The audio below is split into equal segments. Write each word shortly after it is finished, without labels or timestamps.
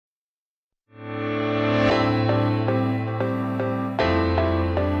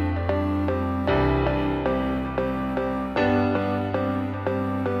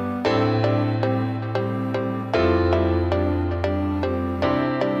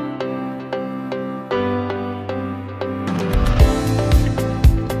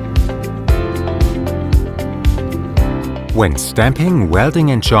When stamping, welding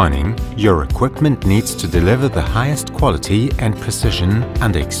and joining, your equipment needs to deliver the highest quality and precision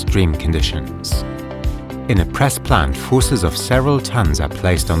under extreme conditions. In a press plant, forces of several tons are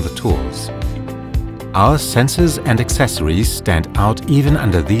placed on the tools. Our sensors and accessories stand out even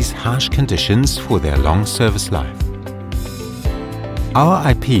under these harsh conditions for their long service life. Our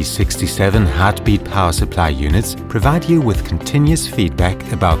IP67 heartbeat power supply units provide you with continuous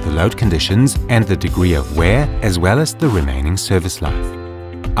feedback about the load conditions and the degree of wear, as well as the remaining service life.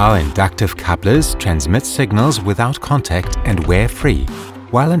 Our inductive couplers transmit signals without contact and wear-free,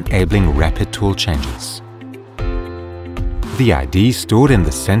 while enabling rapid tool changes. The ID stored in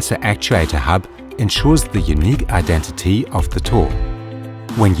the sensor actuator hub ensures the unique identity of the tool.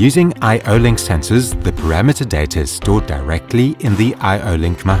 When using IO-Link sensors, the parameter data is stored directly in the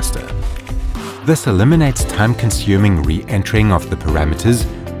IO-Link master. This eliminates time-consuming re-entering of the parameters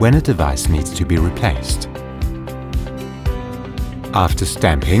when a device needs to be replaced. After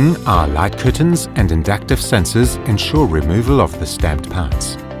stamping, our light curtains and inductive sensors ensure removal of the stamped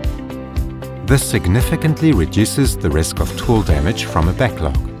parts. This significantly reduces the risk of tool damage from a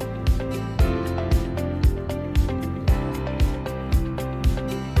backlog.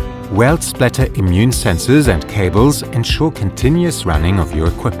 Weld splatter immune sensors and cables ensure continuous running of your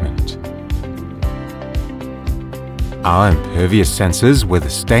equipment. Our impervious sensors with a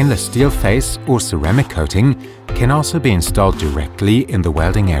stainless steel face or ceramic coating can also be installed directly in the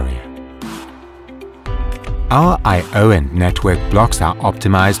welding area. Our I/O and network blocks are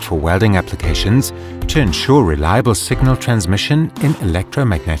optimized for welding applications to ensure reliable signal transmission in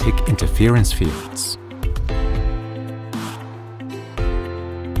electromagnetic interference fields.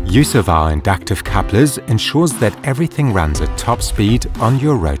 Use of our inductive couplers ensures that everything runs at top speed on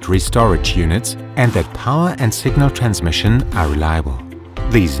your rotary storage units and that power and signal transmission are reliable.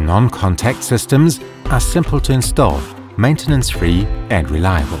 These non-contact systems are simple to install, maintenance-free and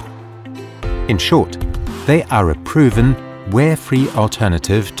reliable. In short, they are a proven, wear-free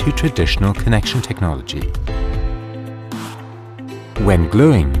alternative to traditional connection technology. When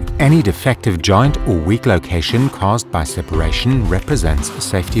gluing, any defective joint or weak location caused by separation represents a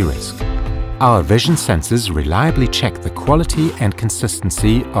safety risk. Our vision sensors reliably check the quality and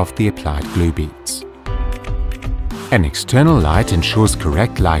consistency of the applied glue beads. An external light ensures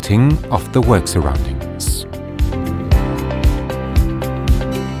correct lighting of the work surroundings.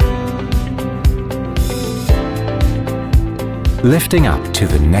 Lifting up to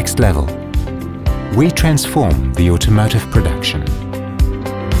the next level, we transform the automotive production.